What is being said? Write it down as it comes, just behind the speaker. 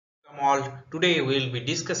all. Today we will be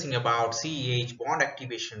discussing about CEH bond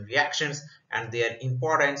activation reactions and their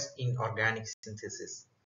importance in organic synthesis.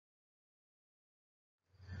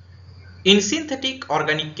 In synthetic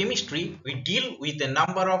organic chemistry, we deal with a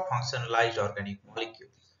number of functionalized organic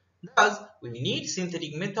molecules. Thus, we need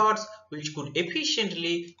synthetic methods which could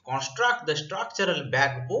efficiently construct the structural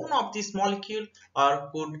backbone of this molecule or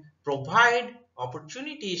could provide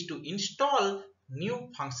opportunities to install new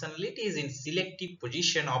functionalities in selective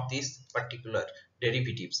position of these particular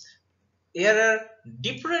derivatives. There are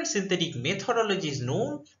different synthetic methodologies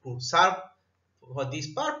known to serve for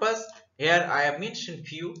this purpose. Here I have mentioned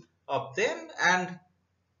few of them, and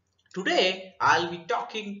today I'll be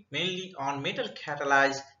talking mainly on metal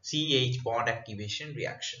catalyzed CH bond activation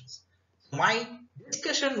reactions. My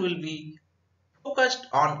discussion will be focused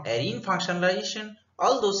on arene functionalization.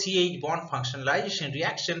 Although CH bond functionalization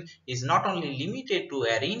reaction is not only limited to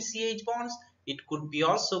arene CH bonds, it could be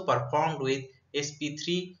also performed with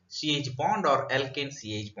sp3 CH bond or alkane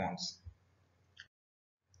CH bonds.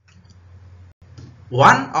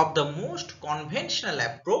 One of the most conventional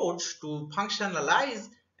approach to functionalize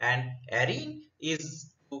an arene is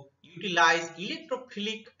to utilize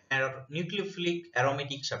electrophilic or nucleophilic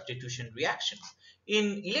aromatic substitution reactions.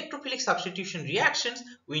 In electrophilic substitution reactions,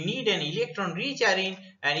 we need an electron-rich arene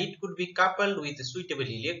and it could be coupled with a suitable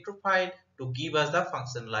electrophile to give us the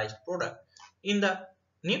functionalized product. In the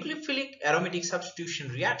nucleophilic aromatic substitution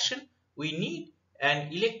reaction, we need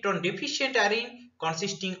an electron-deficient arene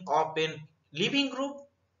consisting of an leaving group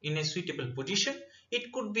in a suitable position.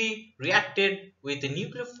 It could be reacted with a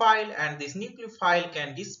nucleophile and this nucleophile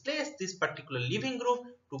can displace this particular leaving group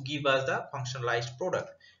to give us the functionalized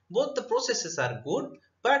product. Both the processes are good,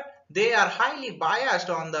 but they are highly biased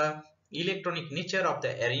on the electronic nature of the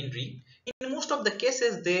arene ring. In most of the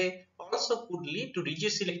cases, they also could lead to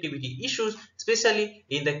reduced selectivity issues, especially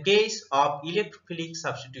in the case of electrophilic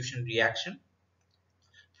substitution reaction.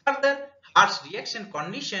 Further, harsh reaction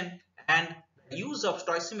condition and the use of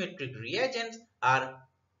stoichiometric reagents are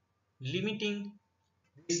limiting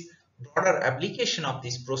this broader application of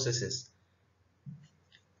these processes.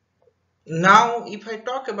 Now, if I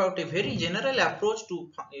talk about a very general approach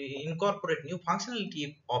to incorporate new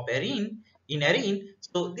functionality of arene in arene,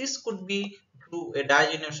 so this could be through a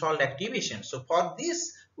diazonium salt activation. So for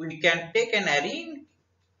this, we can take an arene,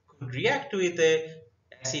 could react with a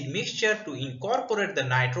acid mixture to incorporate the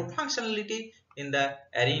nitro functionality in the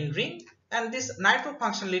arene ring, and this nitro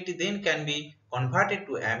functionality then can be converted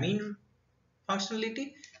to amine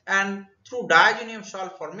functionality, and through diazonium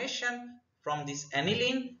salt formation from this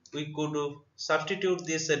aniline we could substitute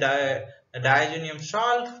this diazonium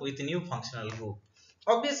salt with a new functional group.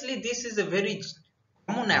 Obviously this is a very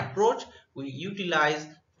common approach we utilize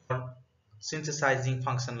for synthesizing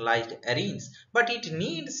functionalized arenes, but it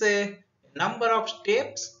needs a number of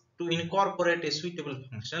steps to incorporate a suitable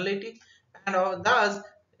functionality and thus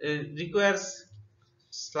requires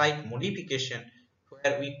slight modification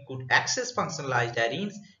where we could access functionalized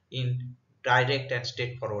arenes in direct and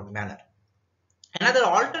straightforward manner. Another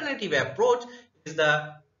alternative approach is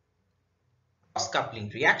the cross coupling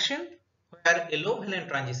reaction, where a low valent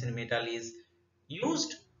transition metal is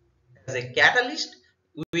used as a catalyst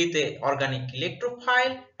with a organic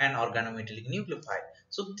electrophile and organometallic nucleophile.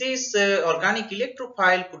 So this organic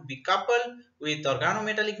electrophile could be coupled with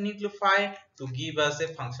organometallic nucleophile to give us a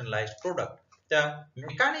functionalized product. The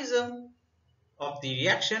mechanism of the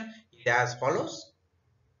reaction is as follows.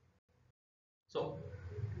 So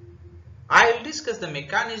I will discuss the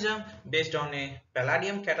mechanism based on a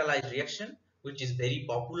palladium catalyzed reaction which is very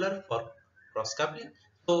popular for cross coupling.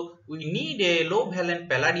 So we need a low valent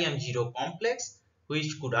palladium 0 complex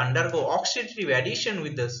which could undergo oxidative addition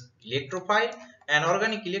with this electrophile. An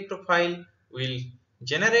organic electrophile will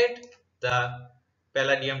generate the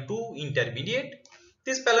palladium 2 intermediate.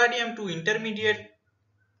 This palladium 2 intermediate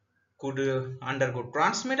could undergo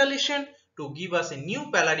transmetallation to give us a new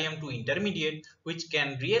palladium 2 intermediate which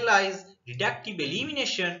can realize reductive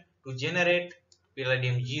elimination to generate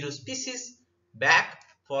palladium 0 species back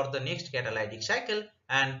for the next catalytic cycle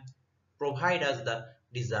and provide us the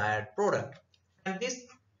desired product. And this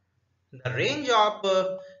the range of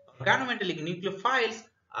organometallic nucleophiles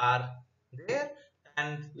are there,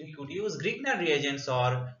 and we could use Grignard reagents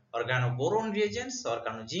or organoboron reagents,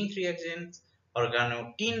 organozinc reagents,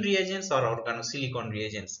 organotin reagents or organosilicon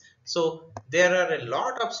reagents. So there are a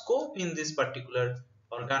lot of scope in this particular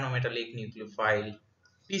organometallic nucleophile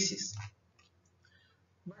species.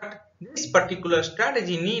 But this particular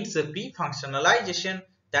strategy needs a pre-functionalization.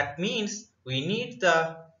 That means we need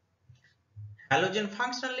the halogen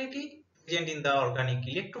functionality present in the organic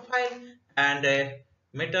electrophile and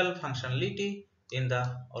metal functionality in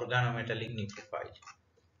the organometallic nucleophile.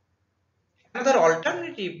 Another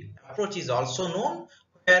alternative approach is also known,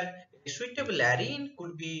 where a suitable arene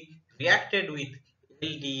could be reacted with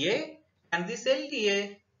LDA, and this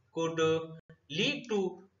LDA could lead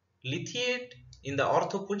to lithiate in the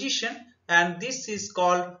ortho position, and this is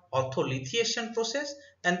called ortholithiation process,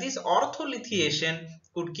 and this ortholithiation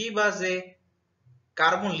could give us a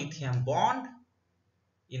carbon lithium bond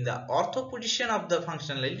in the ortho position of the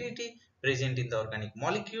functionality present in the organic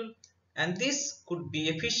molecule, and this could be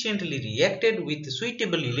efficiently reacted with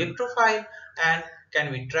suitable electrophile and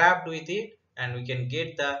can be trapped with it, and we can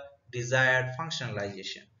get the desired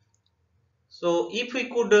functionalization. So if we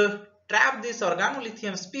could trap this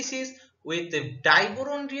organolithium species with the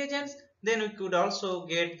diboron reagents, then we could also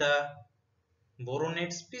get the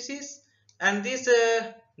boronate species, and this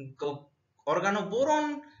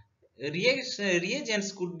organoboron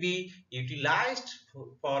reagents could be utilized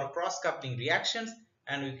for cross-coupling reactions,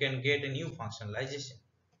 and we can get a new functionalization.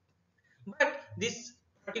 But this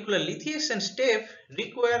particular lithiation step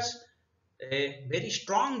requires a very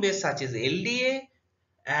strong base such as LDA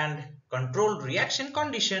and controlled reaction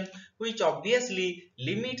condition, which obviously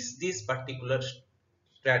limits this particular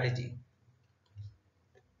strategy.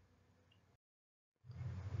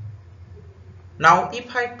 Now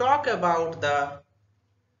if I talk about the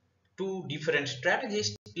two different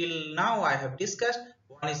strategies till now I have discussed,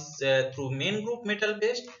 one is through main group metal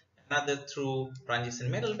based, another through transition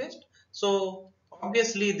metal based. So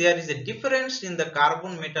obviously there is a difference in the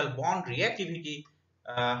carbon metal bond reactivity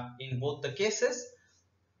in both the cases.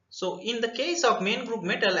 So in the case of main group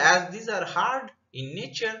metal, as these are hard in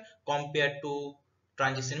nature compared to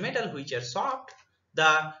transition metal which are soft,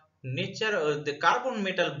 the the carbon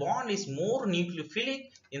metal bond is more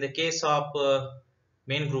nucleophilic in the case of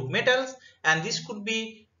main group metals, and this could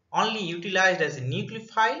be only utilized as a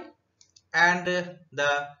nucleophile, and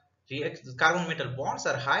the carbon metal bonds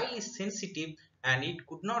are highly sensitive and it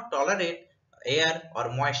could not tolerate air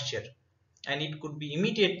or moisture, and it could be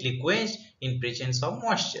immediately quenched in presence of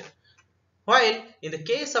moisture. While in the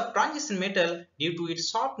case of transition metal, due to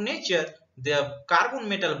its soft nature, the carbon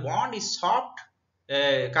metal bond is soft.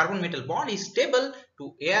 Carbon metal bond is stable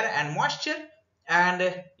to air and moisture, and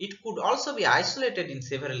it could also be isolated in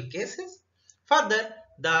several cases. Further,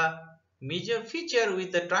 the major feature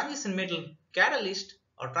with the transition metal catalyst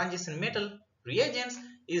or transition metal reagents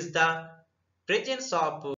is the presence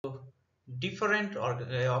of different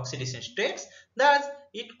oxidation states. Thus,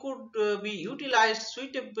 it could be utilized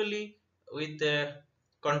suitably with the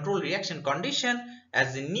control reaction condition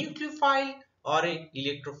as a nucleophile or a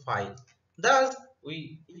electrophile. Thus,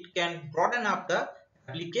 it can broaden up the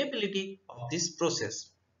applicability of this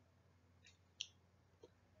process.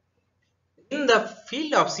 In the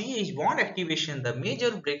field of CH bond activation, the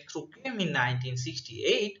major breakthrough came in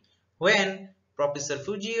 1968 when Professor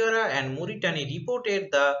Fujiwara and Muritani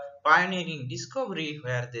reported the pioneering discovery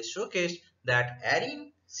where they showcased that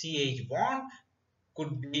arene CH bond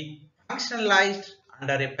could be functionalized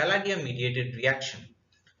under a palladium mediated reaction.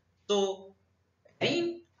 So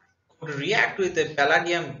arene could react with a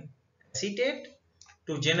palladium acetate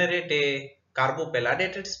to generate a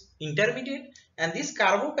carbopalladated intermediate, and this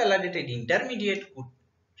carbopalladated intermediate could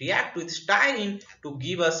react with styrene to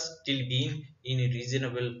give us stilbene in a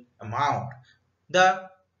reasonable amount. The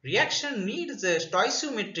reaction needs a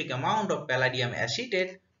stoichiometric amount of palladium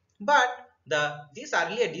acetate, but this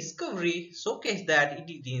earlier discovery showcased that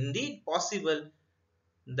it is indeed possible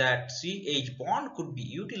that CH bond could be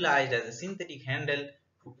utilized as a synthetic handle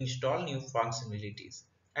to install new functionalities.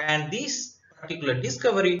 And this particular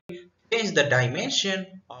discovery changed the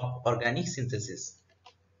dimension of organic synthesis.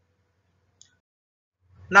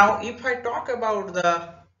 Now, if I talk about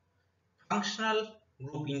the functional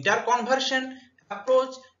group interconversion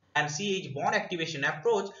approach and CH bond activation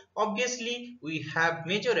approach, obviously we have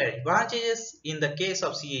major advantages in the case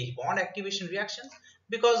of CH bond activation reactions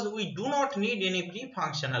because we do not need any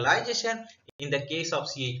pre-functionalization in the case of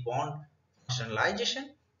CH bond functionalization,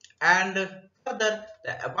 and further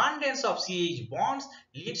the abundance of CH bonds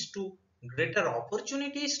leads to greater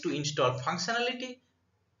opportunities to install functionality,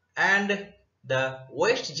 and the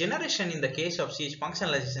waste generation in the case of CH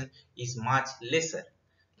functionalization is much lesser.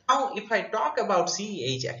 Now, if I talk about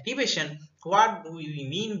CH activation, what do we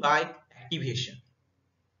mean by activation?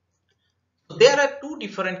 So there are two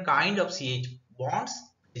different kind of CH bonds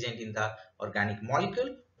present in the organic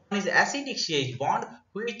molecule. One is acidic CH bond,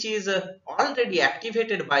 which is already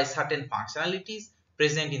activated by certain functionalities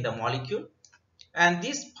present in the molecule, and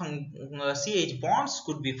these CH bonds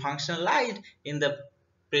could be functionalized in the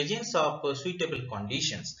presence of suitable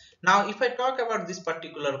conditions. Now if I talk about this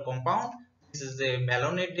particular compound, this is a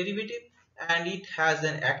malonate derivative and it has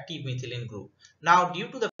an active methylene group. Now due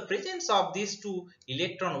to the presence of these two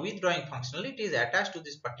electron withdrawing functionalities attached to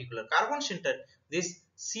this particular carbon center, this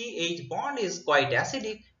CH bond is quite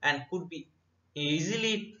acidic and could be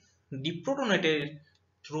easily deprotonated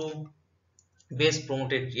through base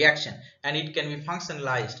promoted reaction, and it can be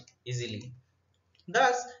functionalized easily.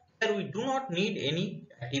 Thus, here we do not need any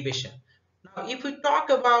activation. Now, if we talk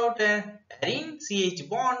about an arene CH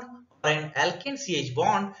bond or an alkane CH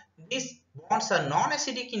bond, these bonds are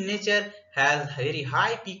non-acidic in nature, has very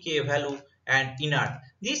high pKa value and inert.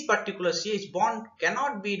 This particular CH bond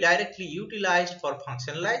cannot be directly utilized for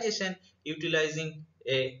functionalization utilizing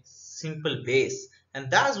a simple base, and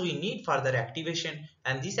thus we need further activation,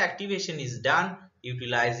 and this activation is done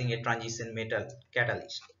utilizing a transition metal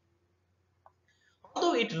catalyst.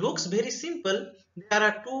 Although it looks very simple, there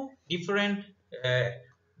are two different uh,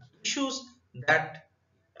 issues that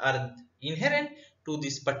are inherent to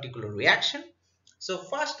this particular reaction. So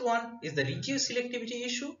first one is the reduced selectivity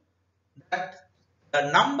issue, that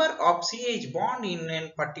the number of CH bond in a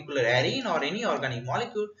particular arene or any organic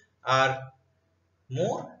molecule are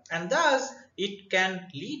more, and thus it can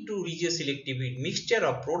lead to reduced selectivity mixture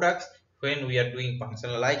of products when we are doing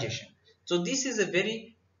functionalization. So this is a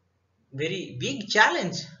very big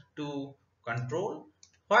challenge to control,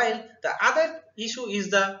 while the other issue is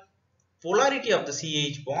the polarity of the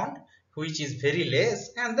CH bond, which is very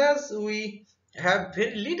less, and thus we have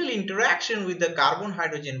very little interaction with the carbon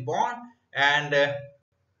hydrogen bond and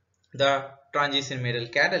the transition metal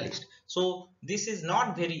catalyst. So this is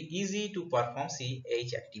not very easy to perform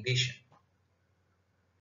CH activation.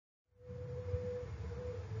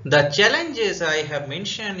 The challenges I have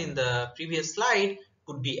mentioned in the previous slide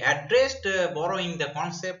could be addressed borrowing the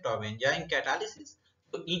concept of enzyme catalysis.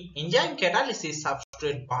 So in enzyme catalysis,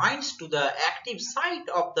 substrate binds to the active site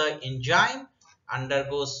of the enzyme,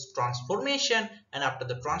 undergoes transformation, and after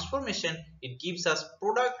the transformation it gives us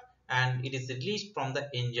product and it is released from the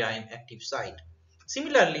enzyme active site.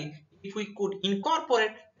 Similarly, if we could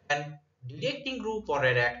incorporate an directing group or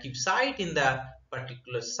an active site in the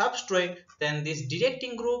particular substrate, then this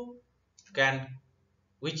directing group can,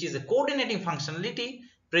 which is a coordinating functionality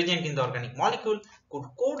present in the organic molecule, could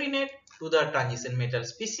coordinate to the transition metal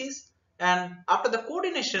species, and after the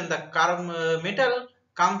coordination the metal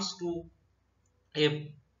comes to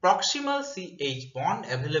a proximal CH bond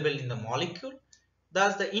available in the molecule.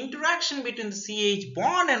 Thus the interaction between the CH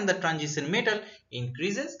bond and the transition metal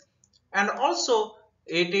increases, and also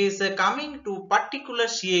it is coming to particular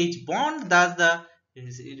CH bond, thus the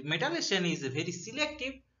metallation is very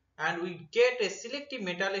selective and we get a selective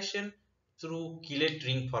metallation through chelate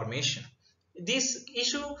ring formation. This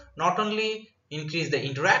issue not only increase the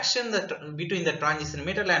interaction between the transition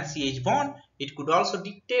metal and CH bond, it could also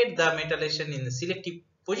dictate the metallation in the selective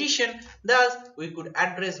position. Thus we could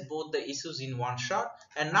address both the issues in one shot.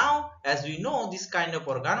 And now, as we know, this kind of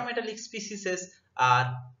organometallic species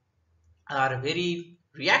are very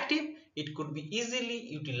reactive. It could be easily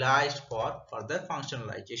utilized for further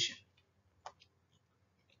functionalization.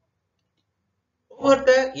 Over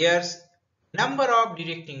the years, number of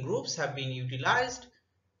directing groups have been utilized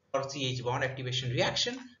for CH bond activation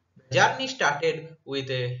reaction. The journey started with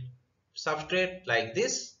a substrate like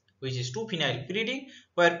this, which is 2-phenyl pyridine,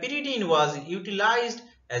 where pyridine was utilized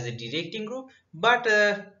as a directing group, but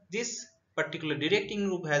this particular directing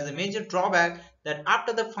group has a major drawback that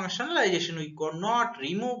after the functionalization we could not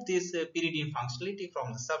remove this pyridine functionality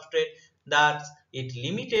from the substrate. Thus it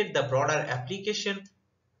limited the broader application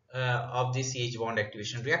of the CH bond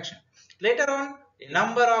activation reaction. Later on, a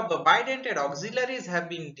number of bidentate auxiliaries have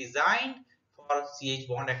been designed for CH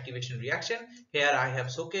bond activation reaction. Here I have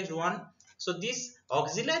showcased one. So these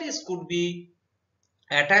auxiliaries could be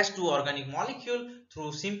attached to organic molecule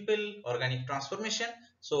through simple organic transformation.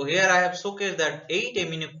 So here I have showcased that 8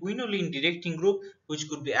 aminoquinoline directing group which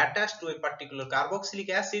could be attached to a particular carboxylic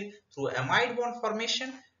acid through amide bond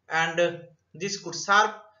formation, and this could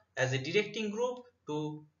serve as a directing group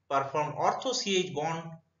to perform ortho CH bond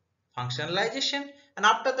functionalization, and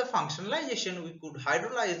after the functionalization we could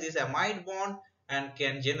hydrolyze this amide bond and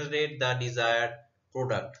can generate the desired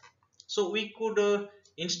product. So we could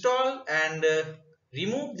install and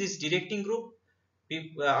remove this directing group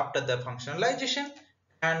after the functionalization,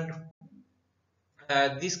 and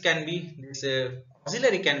this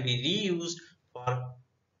auxiliary can be reused for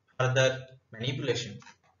further manipulation.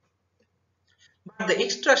 But the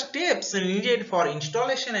extra steps needed for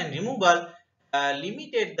installation and removal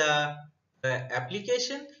limited the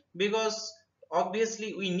application, because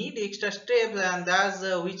obviously we need extra steps, and that's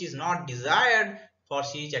which is not desired for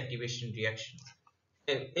CH activation reaction.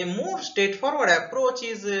 A more straightforward approach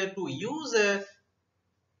is to use the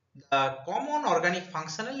common organic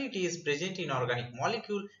functionality is present in organic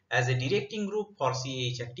molecule as a directing group for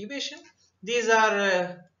CH activation. These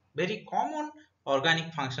are very common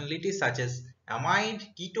organic functionalities such as amide,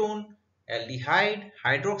 ketone, aldehyde,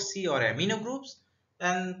 hydroxy or amino groups,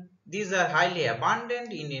 and these are highly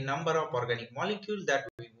abundant in a number of organic molecules that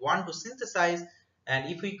we want to synthesize,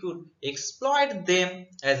 and if we could exploit them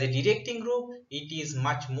as a directing group, it is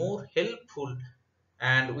much more helpful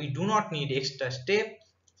and we do not need extra step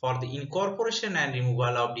for the incorporation and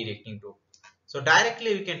removal of directing group. So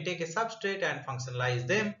directly we can take a substrate and functionalize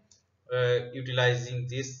them utilizing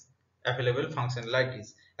this available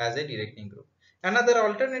functionalities as a directing group. Another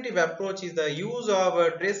alternative approach is the use of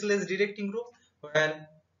a traceless directing group, where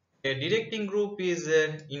a directing group is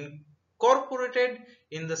incorporated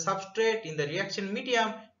in the substrate in the reaction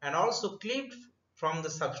medium and also cleaved from the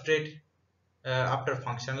substrate after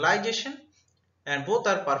functionalization, and both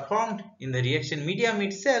are performed in the reaction medium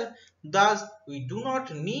itself. Thus we do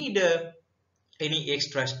not need any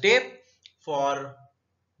extra step for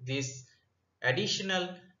this additional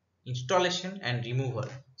installation and removal.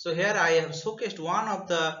 So here I have showcased one of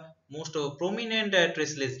the most prominent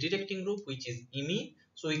traceless directing group, which is imine.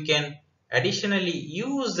 So we can additionally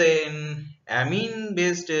use an amine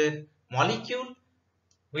based molecule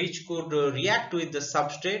which could react with the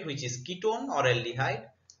substrate, which is ketone or aldehyde.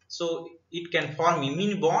 So it can form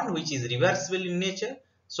imine bond which is reversible in nature.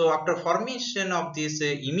 So after formation of this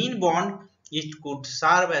imine bond, it could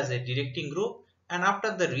serve as a directing group, and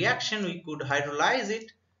after the reaction we could hydrolyze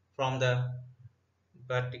it from the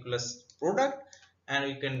particular product and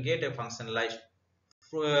we can get a functionalized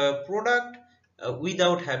product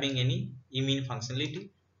without having any imine functionality,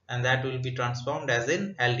 and that will be transformed as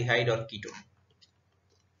an aldehyde or ketone.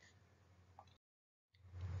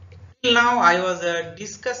 Till now I was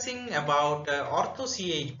discussing about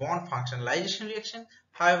ortho-CH bond functionalization reaction.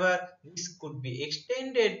 However, this could be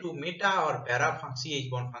extended to meta or para CH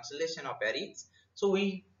bond functionalization of arenes. So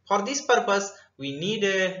for this purpose we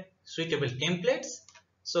need suitable templates.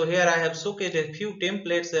 So here I have showcased a few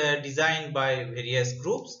templates designed by various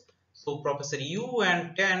groups. So Professor Yu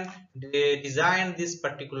and Tan, they designed this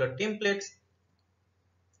particular templates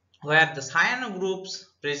where the cyano groups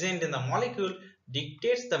present in the molecule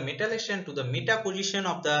dictates the metallation to the meta position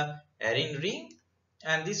of the arene ring,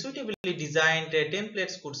 and the suitably designed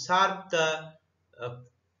templates could serve the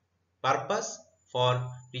purpose for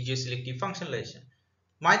regioselective functionalization.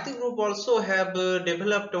 Maitri group also have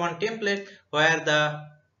developed one template where the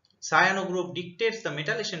cyano group dictates the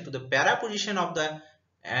metallation to the para position of the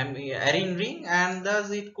arene ring, and thus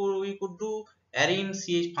we could do arene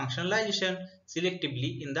CH functionalization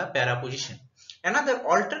selectively in the para position. Another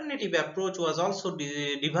alternative approach was also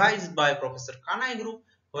devised by Professor Kanai group,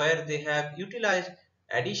 where they have utilized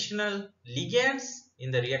additional ligands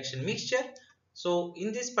in the reaction mixture. So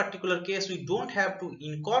in this particular case we don't have to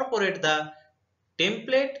incorporate the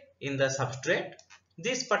template in the substrate.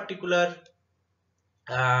 This particular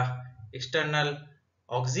external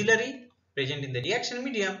auxiliary present in the reaction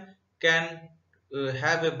medium can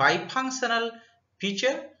have a bifunctional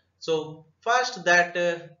feature. So first that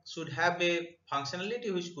should have a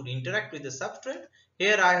functionality which could interact with the substrate.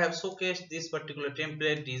 Here I have showcased this particular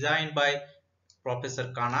template designed by Professor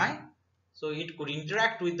Kanai. So it could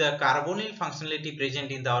interact with the carbonyl functionality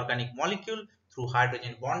present in the organic molecule through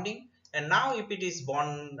hydrogen bonding. And now if it is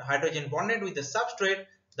hydrogen bonded with the substrate,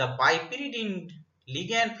 the bipyridine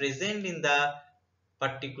ligand present in the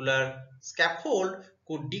particular scaffold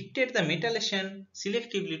could dictate the metallation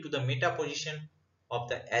selectively to the meta position of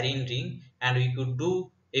the arene ring, and we could do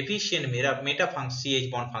efficient meta CH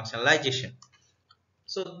bond functionalization.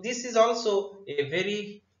 So this is also a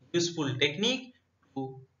very useful technique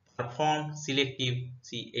to perform selective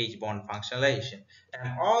CH bond functionalization,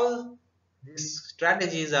 and all these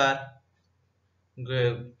strategies are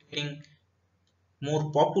getting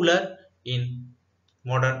more popular in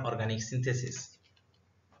modern organic synthesis.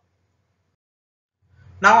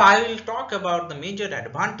 Now I will talk about the major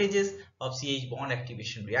advantages of CH bond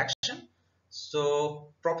activation reaction.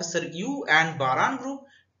 So Professor Yu and Baran group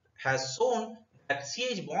has shown that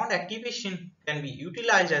CH bond activation can be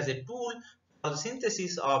utilized as a tool for the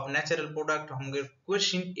synthesis of natural product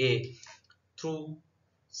quercetin A. Through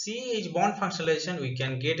CH bond functionalization we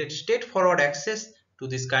can get a straightforward access to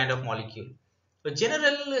this kind of molecule. The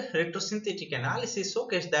general retrosynthetic analysis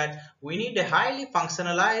showcased that we need a highly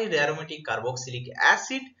functionalized aromatic carboxylic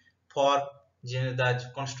acid for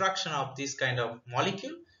the construction of this kind of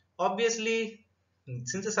molecule. Obviously,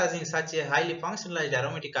 synthesizing such a highly functionalized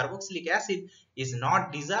aromatic carboxylic acid is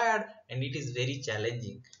not desired, and it is very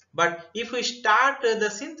challenging. But if we start the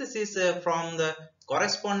synthesis from the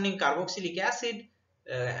corresponding carboxylic acid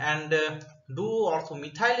and do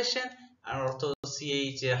orthomethylation and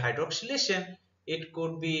ortho-CH hydroxylation, it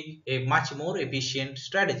could be a much more efficient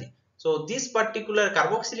strategy. So this particular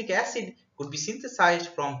carboxylic acid could be synthesized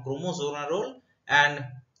from chromazonarol, and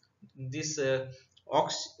this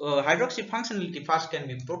hydroxy functionality first can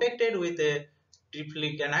be protected with a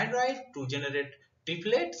triplylic anhydride to generate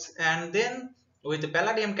triplets, and then with the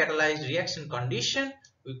palladium catalyzed reaction condition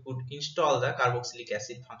we could install the carboxylic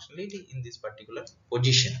acid functionality in this particular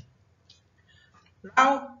position.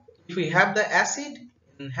 Now if we have the acid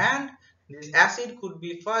in hand, this acid could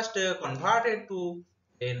be first converted to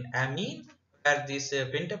an amine, where this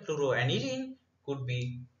pentafluoroaniline could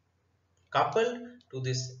be coupled to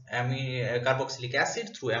this carboxylic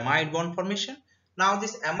acid through amide bond formation. Now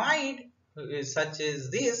this amide such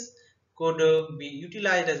as this could be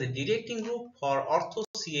utilized as a directing group for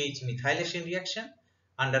ortho-CH methylation reaction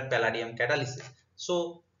under palladium catalysis.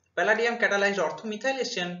 So palladium catalyzed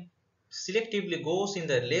orthomethylation selectively goes in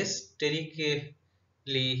the less sterically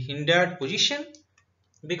hindered position,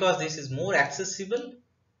 because this is more accessible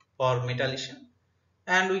for metallation,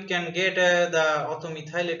 and we can get the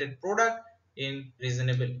orthomethylated product in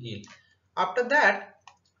reasonable yield. After that,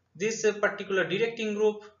 this particular directing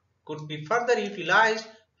group could be further utilized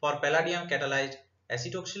for palladium catalyzed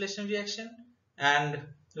acid oxidation reaction, and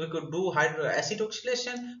we could do acid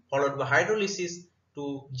oxidation followed by hydrolysis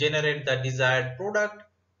to generate the desired product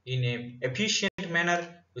in a efficient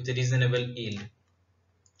manner with a reasonable yield.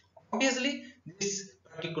 Obviously, this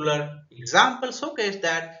particular example showcases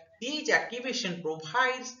that CH activation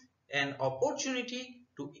provides an opportunity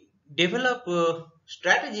to develop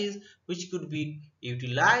strategies which could be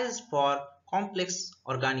utilized for complex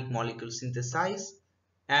organic molecule synthesis,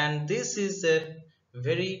 and this is a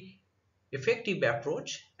very effective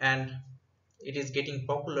approach, and it is getting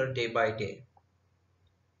popular day by day.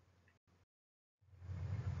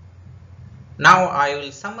 Now I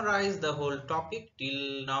will summarize the whole topic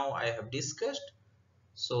till now I have discussed.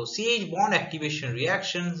 So CH bond activation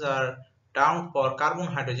reactions are termed for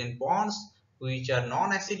carbon-hydrogen bonds which are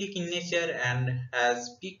non-acidic in nature and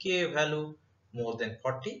has pK value more than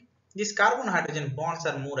 40. These carbon-hydrogen bonds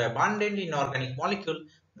are more abundant in organic molecule,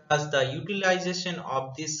 thus the utilization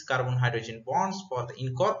of these carbon-hydrogen bonds for the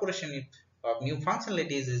incorporation of new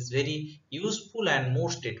functionalities is very useful and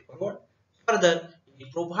more straightforward. Further,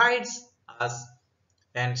 it provides us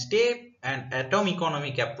an step and atom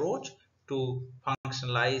economic approach to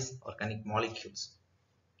functionalize organic molecules.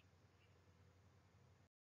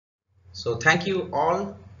 So thank you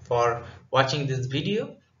all for watching this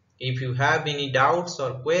video. If you have any doubts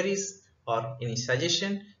or queries or any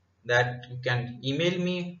suggestion, that you can email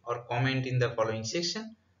me or comment in the following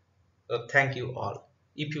section. So thank you all.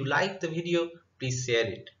 If you like the video, please share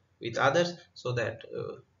it with others so that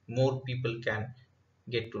more people can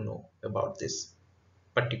get to know about this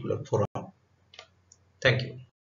particular forum. Thank you.